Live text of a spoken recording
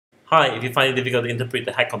Hi, if you find it difficult to interpret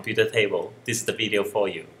the hack computer table, this is the video for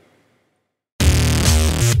you.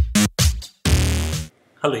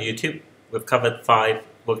 Hello YouTube, we've covered 5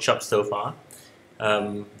 workshops so far,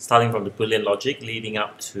 starting from the Boolean logic leading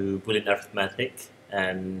up to Boolean arithmetic,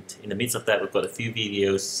 and in the midst of that we've got a few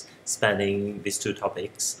videos spanning these 2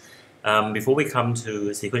 topics. Before we come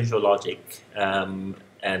to sequential logic and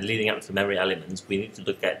leading up to memory elements, we need to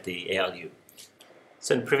look at the ALU.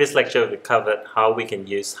 So in the previous lecture we covered how we can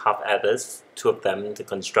use half adders, 2 of them, to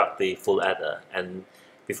construct the full adder, and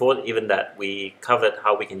before even that we covered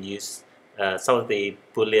how we can use some of the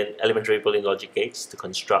elementary Boolean logic gates to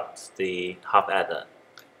construct the half adder.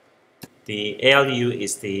 The ALU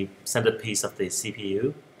is the centerpiece of the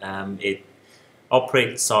CPU. It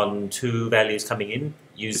operates on 2 values coming in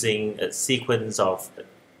using a sequence of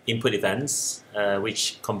input events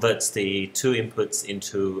which converts the 2 inputs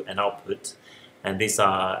into an output, and these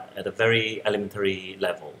are at a very elementary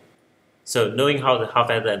level. So knowing how the half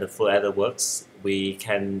adder and the full adder works, we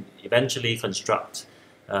can eventually construct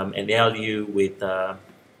an ALU with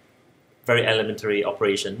very elementary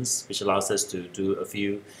operations, which allows us to do a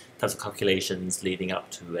few types of calculations leading up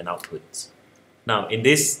to an output. Now in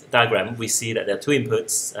this diagram we see that there are 2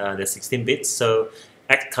 inputs, there's 16 bits, so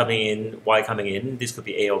X coming in, Y coming in. This could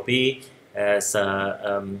be A or B as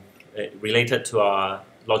related to our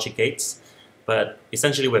logic gates. But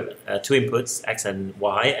essentially we have 2 inputs, X and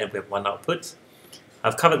Y, and we have 1 output.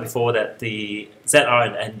 I've covered before that the ZR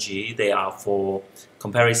and NG, they are for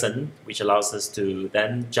comparison, which allows us to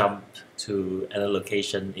then jump to another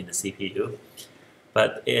location in the CPU.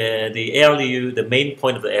 But the ALU, the main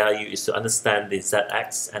point of the ALU is to understand the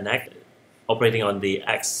ZX and X operating on the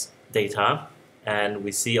X data, and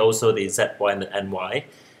we see also the ZY and the NY,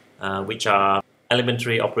 which are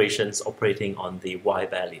elementary operations operating on the Y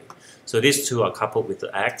value. So these 2 are coupled with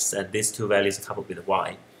the X, and these 2 values are coupled with the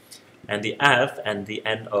Y. And the F and the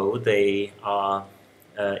NO, they are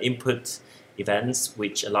input events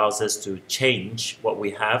which allows us to change what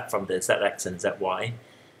we have from the ZX and ZY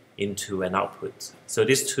into an output. So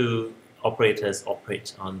these 2 operators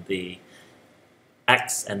operate on the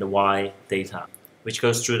X and the Y data, which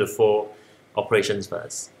goes through the 4 operations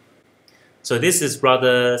first. So this is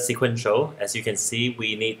rather sequential. As you can see,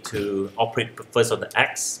 we need to operate first on the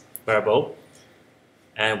X variable,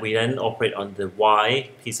 and we then operate on the Y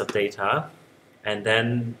piece of data, and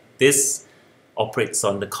then this operates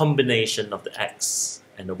on the combination of the X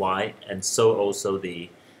and the Y, and so also the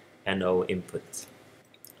NO input.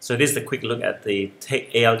 So this is a quick look at the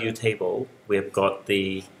ALU table. We've got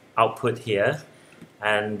the output here,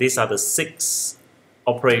 and these are the 6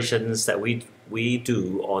 operations that we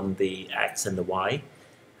do on the X and the Y.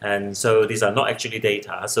 And so these are not actually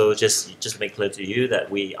data, so just make clear to you that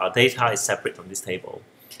our data is separate from this table.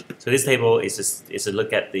 So this table is to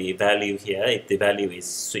look at the value here. If the value is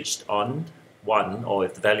switched on, 1, or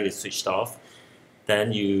if the value is switched off,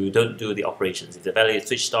 then you don't do the operations. If the value is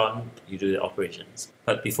switched on, you do the operations.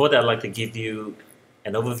 But before that, I'd like to give you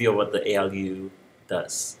an overview of what the ALU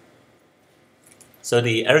does. So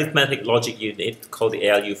the arithmetic logic unit, called the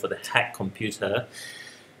ALU for the hack computer,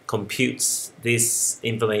 computes this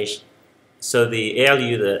information. So the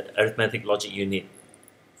ALU, the arithmetic logic unit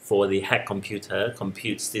for the hack computer,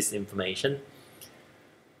 computes this information.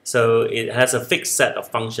 So it has a fixed set of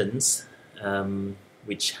functions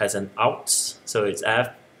which has an out, so it's F,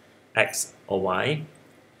 X or Y,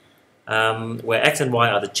 where X and Y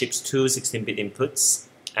are the chip's 2 16-bit inputs,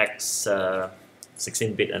 X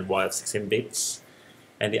 16-bit and Y of 16 bits.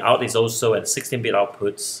 And the out is also a 16-bit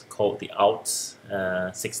output called the out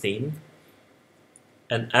 16.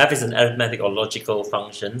 And F is an arithmetic or logical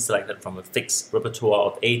function selected from a fixed repertoire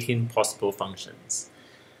of 18 possible functions.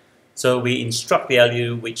 So we instruct the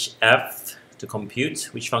ALU which F to compute,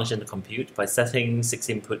 which function to compute, by setting 6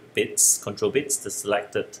 input bits, control bits, to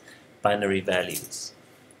selected binary values.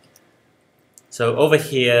 So over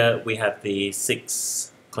here we have the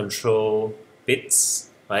 6 control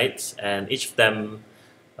bits, right? And each of them,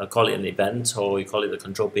 call it an event, or you call it a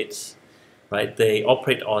control bit, right? They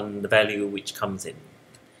operate on the value which comes in.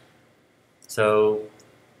 So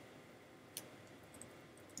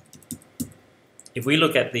if we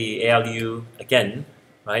look at the ALU again,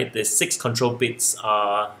 right, the 6 control bits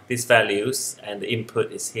are these values and the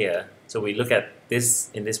input is here. So we look at this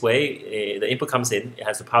in this way. The input comes in, it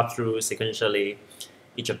has to pass through sequentially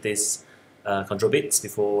each of these control bits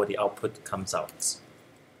before the output comes out.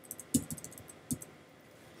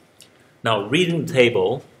 Now, reading the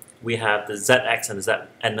table, we have the ZX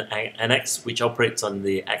and the NX, which operates on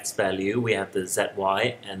the X value. We have the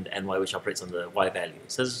ZY and NY, which operates on the Y value.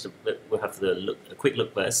 So we'll have a quick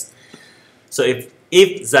look first. So if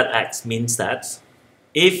zx means that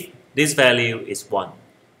if this value is 1,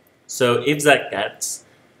 so if zx,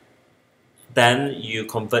 then you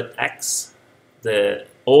convert x,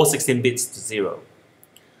 all 16 bits to 0.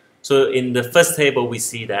 So in the first table we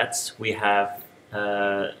see that we have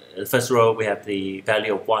the first row we have the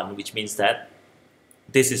value of 1, which means that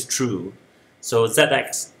this is true. So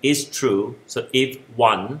zx is true. So if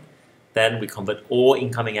 1, then we convert all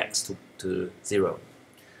incoming x to 0.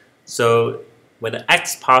 So when the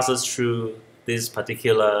x passes through this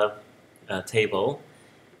particular table,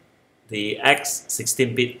 the x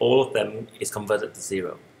 16-bit, all of them is converted to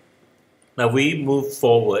 0. Now we move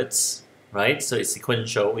forwards, right? So it's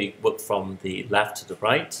sequential. We work from the left to the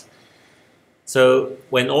right. So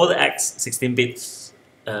when all the x 16-bit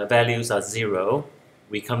values are 0,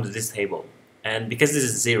 we come to this table. And because this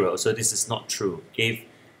is 0, so this is not true. If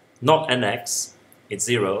not nx, it's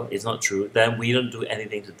 0, it's not true, then we don't do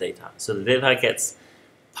anything to data. So the data gets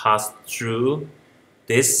passed through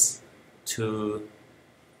this to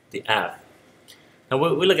the f. Now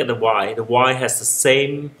we look at the y. The y has the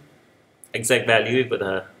same exact value with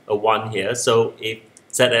a 1 here. So if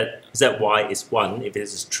zy is 1, if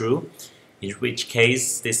this is true, in which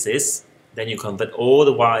case this is, then you convert all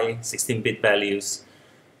the y 16-bit values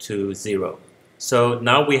to 0. So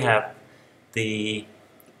now we have the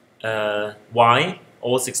y,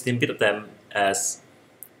 all 16-bit of them, as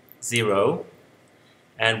 0,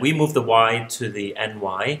 and we move the y to the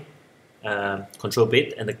ny control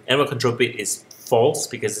bit, and the ny control bit is false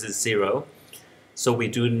because this is 0. So we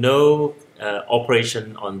do no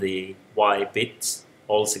operation on the y bits,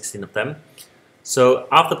 all 16 of them. So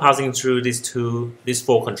after passing through these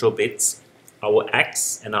 4 control bits, our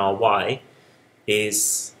x and our y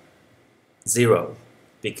is 0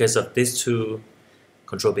 because of these 2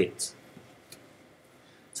 control bits.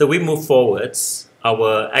 So we move forwards.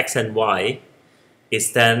 Our x and y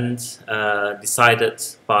is then decided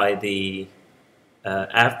by the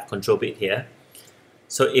f control bit here.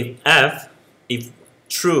 So if f is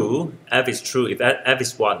true, if f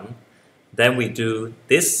is 1, then we do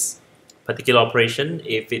this particular operation.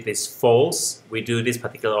 If it is false, we do this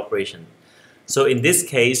particular operation. So in this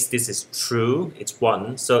case, this is true, it's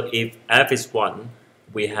 1. So if f is 1,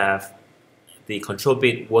 we have the control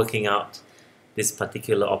bit working out this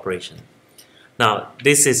particular operation. Now,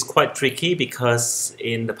 this is quite tricky because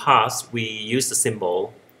in the past, we used the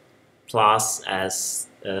symbol plus as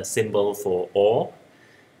a symbol for OR,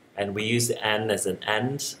 and we use n as an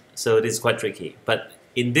AND, so this is quite tricky. But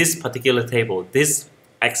in this particular table, this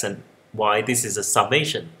x and y, this is a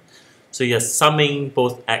summation. So you're summing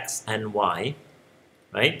both x and y,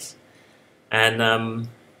 right? And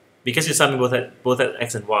because you're summing both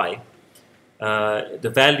x and y,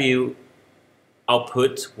 the value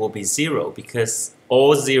output will be 0 because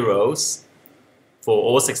all zeros for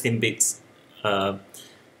all 16 bits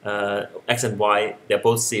x and y, they're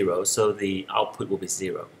both 0, so the output will be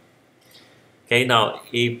 0. Okay, now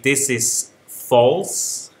if this is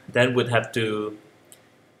false, then we'd have to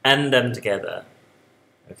AND them together.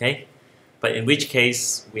 Okay, but in which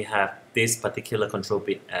case we have this particular control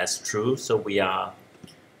bit as true, so we are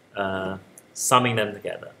summing them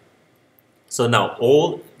together. So now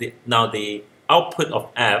the output of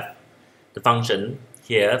f, the function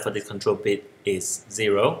here for this control bit, is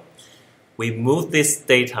 0. We move this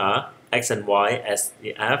data x and y as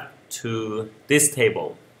the f to this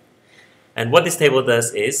table, and what this table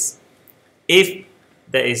does is, if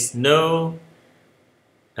there is no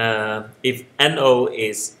if NO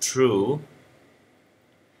is true,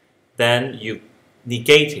 then you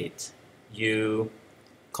negate it. You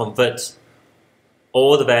convert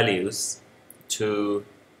all the values to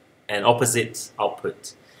an opposite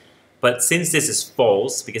output. But since this is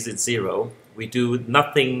false, because it's 0, we do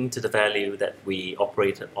nothing to the value that we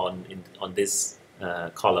operated on this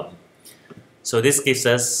column. So this gives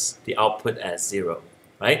us the output as 0,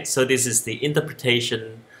 right? So this is the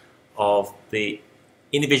interpretation of the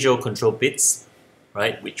individual control bits,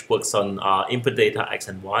 right, which works on our input data x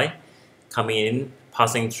and y, coming in,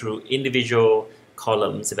 passing through individual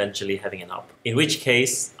columns, eventually having an output. In which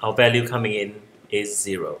case, our value coming in is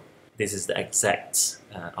 0. This is the exact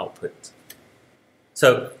output.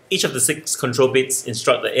 So each of the 6 control bits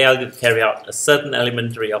instruct the ALU to carry out a certain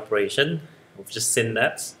elementary operation. We've just seen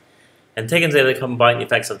that. And taken together, the combined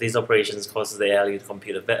effects of these operations causes the ALU to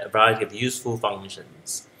compute a variety of useful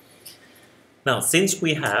functions. Now, since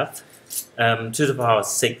we have 2 to the power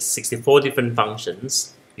 6, 64 different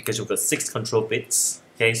functions, because we've got 6 control bits,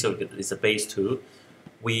 okay, so it's a base 2,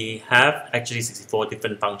 we have actually 64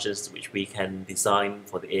 different functions which we can design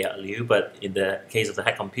for the ALU, but in the case of the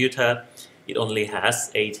head computer, it only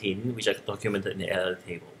has 18, which are documented in the ALU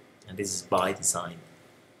table, and this is by design.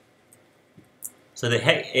 So the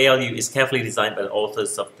ALU is carefully designed by the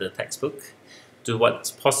authors of the textbook to do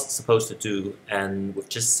what it's supposed to do, and we've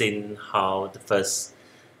just seen how the first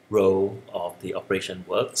row of the operation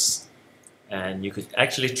works, and you could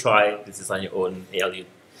actually try to design your own ALU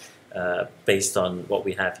based on what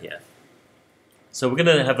we have here. So we're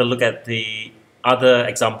going to have a look at the other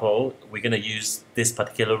example. We're going to use this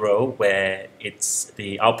particular row where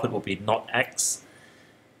the output will be not x.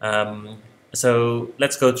 So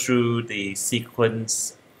let's go through the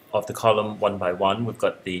sequence of the column one by one. We've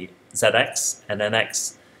got the zx and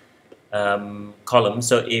nx column.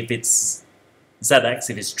 So if it's zx,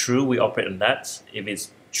 if it's true, we operate on that. If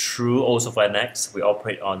it's true also for nx, we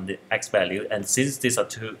operate on the x value. And since these are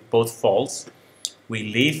both false, we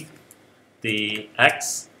leave the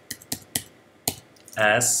x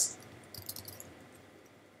as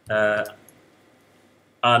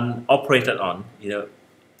unoperated on.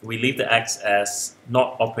 We leave the x as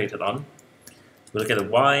not operated on. We look at the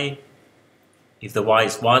y. If the y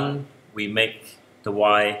is 1, we make the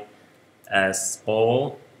y as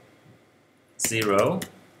all 0.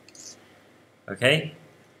 Okay?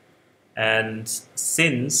 And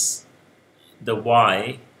since the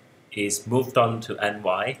y is moved on to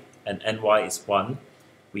ny, and ny is 1,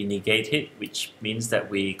 we negate it, which means that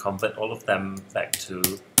we convert all of them back to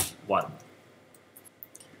 1.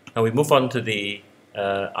 Now we move on to the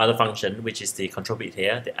other function, which is the control bit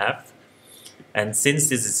here, the f. And since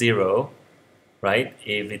this is 0, right,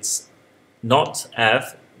 if it's not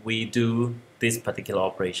f, we do this particular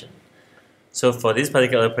operation. So for this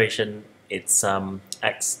particular operation, it's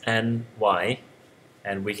x and y,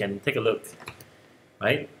 and we can take a look,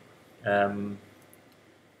 right?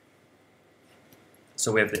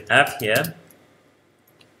 So we have the f here,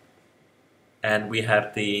 and we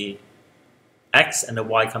have the x and the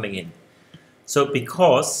y coming in. So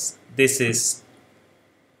because this is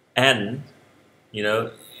n,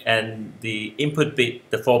 and the input bit,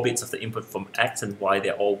 the 4 bits of the input from x and y,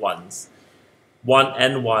 they're all 1s. 1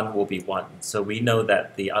 and 1 will be 1. So we know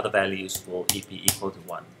that the other values will be equal to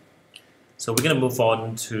 1. So we're going to move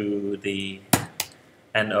on to the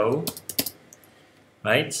NO,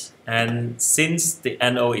 right? And since the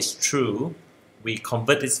NO is true, we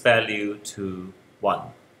convert this value to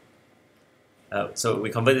 1. So we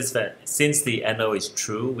convert this value, since the NO is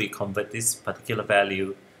true, we convert this particular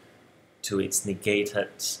value to its negated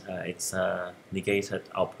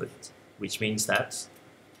output, which means that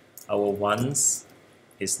our 1s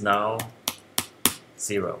is now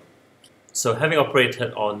 0. So having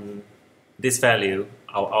operated on this value,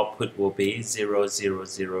 our output will be 0, 0,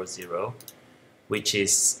 0, 0, which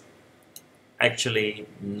is actually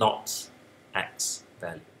not x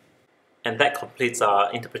value. And that completes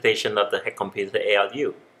our interpretation of the Hack Computer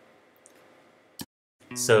ALU.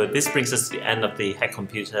 So this brings us to the end of the Hack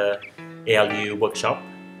Computer ALU workshop,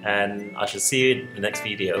 and I shall see you in the next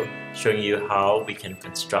video showing you how we can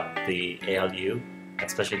construct the ALU,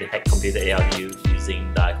 especially the Hack Computer ALU,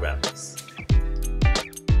 using diagrams.